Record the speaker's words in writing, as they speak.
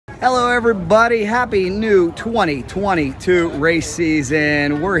Hello everybody, happy new 2022 race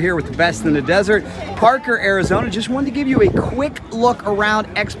season. We're here with the best in the desert, Parker, Arizona. Just wanted to give you a quick look around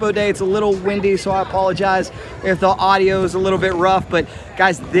Expo Day. It's a little windy, so I apologize if the audio is a little bit rough, but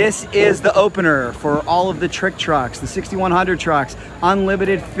guys, this is the opener for all of the trick trucks, the 6100 trucks,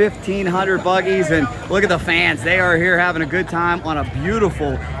 unlimited 1500 buggies, and look at the fans. They are here having a good time on a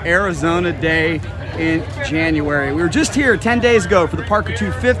beautiful Arizona day in January. We were just here 10 days ago for the Parker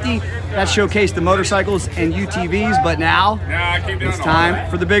 250 that showcased the motorcycles and UTVs, but now it's time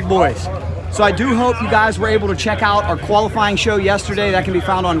for the big boys. So I do hope you guys were able to check out our qualifying show yesterday. That can be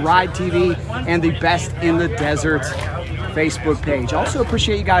found on Ride TV and the Best in the Desert Facebook page. Also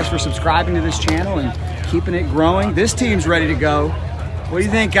appreciate you guys for subscribing to this channel and keeping it growing. This team's ready to go. What do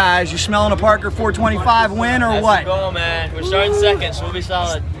you think, guys? You smelling a Parker 425 win or That's what? The goal, man. We're starting second, so we'll be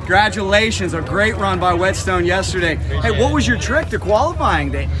solid. Congratulations, a great run by Whetstone yesterday. Hey, what was your trick to qualifying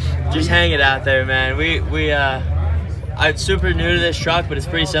day? Just hang it out there, man. I'm super new to this truck, but it's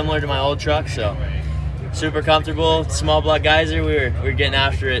pretty similar to my old truck, so super comfortable. Small block geyser, we're getting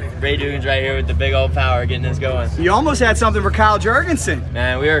after it. Ray Dugan's right here with the big old power getting us going. You almost had something for Kyle Jurgensen.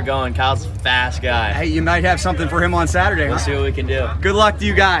 Man, we were going. Kyle's a fast guy. Hey, you might have something for him on Saturday. We'll see what we can do. Good luck to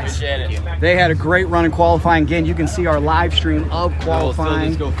you guys. Appreciate it. They had a great run in qualifying. Again, you can see our live stream of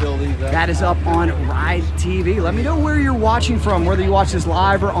qualifying. Go fill these up. That is up on Ride TV. Let me know where you're watching from, whether you watch this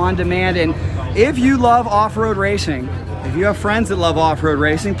live or on demand. And if you love off-road racing, if you have friends that love off-road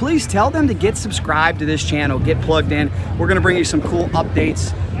racing, please tell them to get subscribed to this channel, get plugged in. We're gonna bring you some cool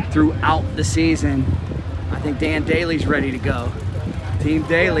updates throughout the season. I think Dan Daly's ready to go. Team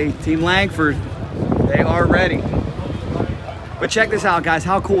Daly, Team Langford, they are ready. But check this out, guys.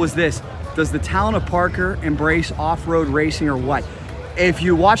 How cool is this? Does the town of Parker embrace off-road racing or what? If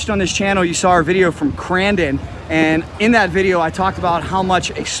you watched on this channel, you saw our video from Crandon, and in that video I talked about how much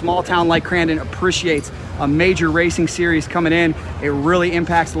a small town like Crandon appreciates a major racing series coming in. It really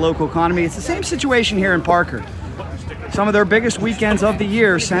impacts the local economy. It's the same situation here in Parker. Some of their biggest weekends of the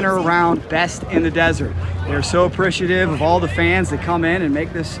year center around Best in the Desert. They're so appreciative of all the fans that come in and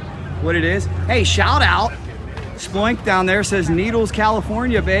make this what it is. Hey, shout out. Sploink down there says Needles,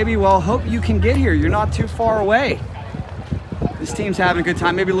 California, baby. Well, hope you can get here. You're not too far away. This team's having a good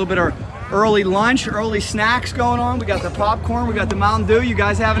time. Maybe a little bit of early lunch, early snacks going on. We got the popcorn, we got the Mountain Dew. You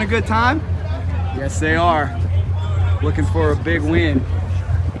guys having a good time? Yes, they are. Looking for a big win.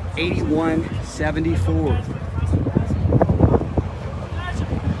 81-74.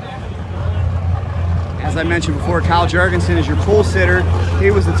 As I mentioned before, Kyle Jurgensen is your pole sitter.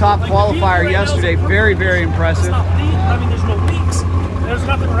 He was the top qualifier yesterday. Very, very impressive. I mean, there's no leaks. There's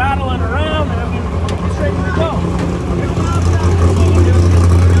nothing rattling around. I mean, it's ready to go.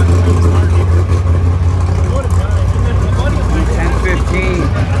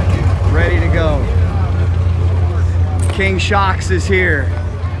 10-15, ready to go. King Shocks is here.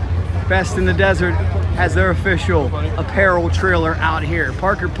 Best in the Desert has their official apparel trailer out here.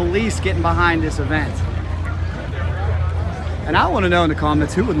 Parker Police getting behind this event. And I want to know in the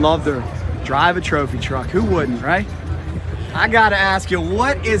comments who would love to drive a trophy truck. Who wouldn't, right? I gotta ask you,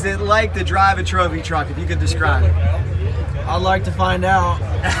 what is it like to drive a trophy truck, if you could describe it? I'd like to find out.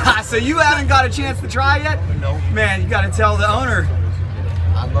 So you haven't got a chance to try yet? No. Man, you gotta tell the owner.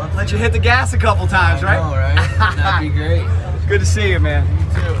 I'd love to. Let you hit the gas a couple times, right? I know, right? That'd be great. Good to see you, man. You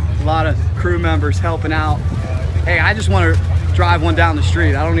too. A lot of crew members helping out. Hey, I just want to drive one down the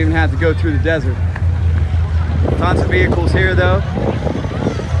street. I don't even have to go through the desert. Tons of vehicles here, though.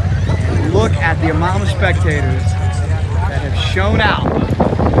 Look at the amount of spectators that have shown out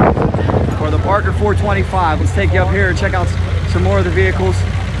for the Parker 425. Let's take you up here and check out some more of the vehicles.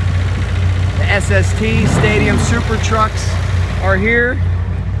 The SST Stadium Super Trucks are here.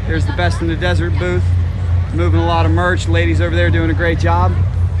 There's the Best in the Desert booth. Moving a lot of merch. Ladies over there doing a great job.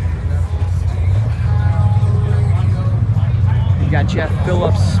 You got Jeff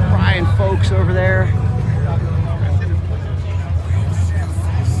Phillips, Brian Folks over there.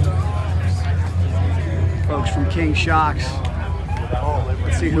 Folks from King Shocks.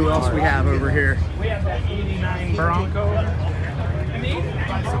 Let's see who else we have over here. We have that 89 Bronco.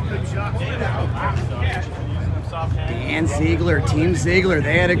 Dan Ziegler, Team Ziegler,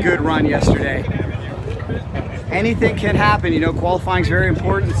 they had a good run yesterday. Anything can happen, you know, qualifying is very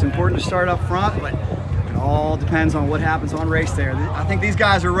important. It's important to start up front, but it all depends on what happens on race day. I think these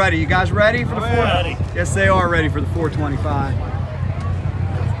guys are ready. You guys ready for the 4? Ready. Yes, they are ready for the 425.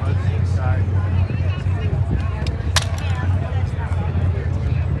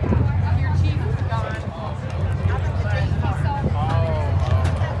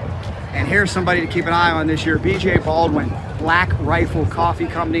 And here's somebody to keep an eye on this year, BJ Baldwin. Black Rifle Coffee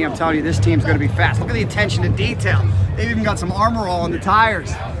Company. I'm telling you, this team's gonna be fast. Look at the attention to detail. They've even got some armor all on the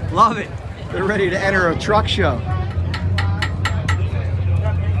tires. Love it. They're ready to enter a truck show.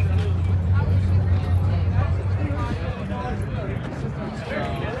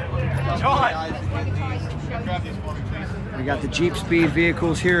 We got the Jeep Speed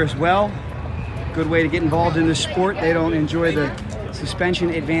vehicles here as well. Good way to get involved in this sport. They don't enjoy the suspension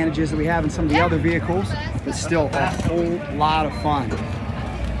advantages that we have in some of the other vehicles, but still a whole lot of fun.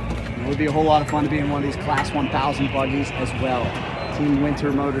 It would be a whole lot of fun to be in one of these Class 1000 buggies as well. Team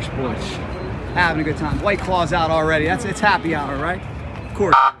Winter Motorsports. Having a good time. White Claw's out already. It's happy hour, right? Of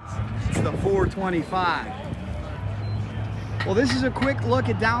course it is. It's the 425. Well, this is a quick look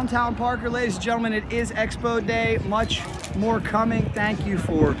at downtown Parker, ladies and gentlemen. It is Expo Day. Much more coming. Thank you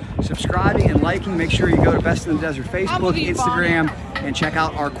for subscribing and liking. Make sure you go to Best in the Desert Facebook, Instagram, and check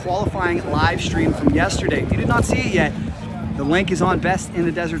out our qualifying live stream from yesterday. If you did not see it yet, the link is on Best in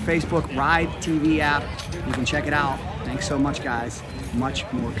the Desert Facebook Ride TV app. You can check it out. Thanks so much, guys. Much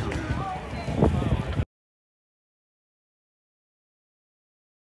more coming.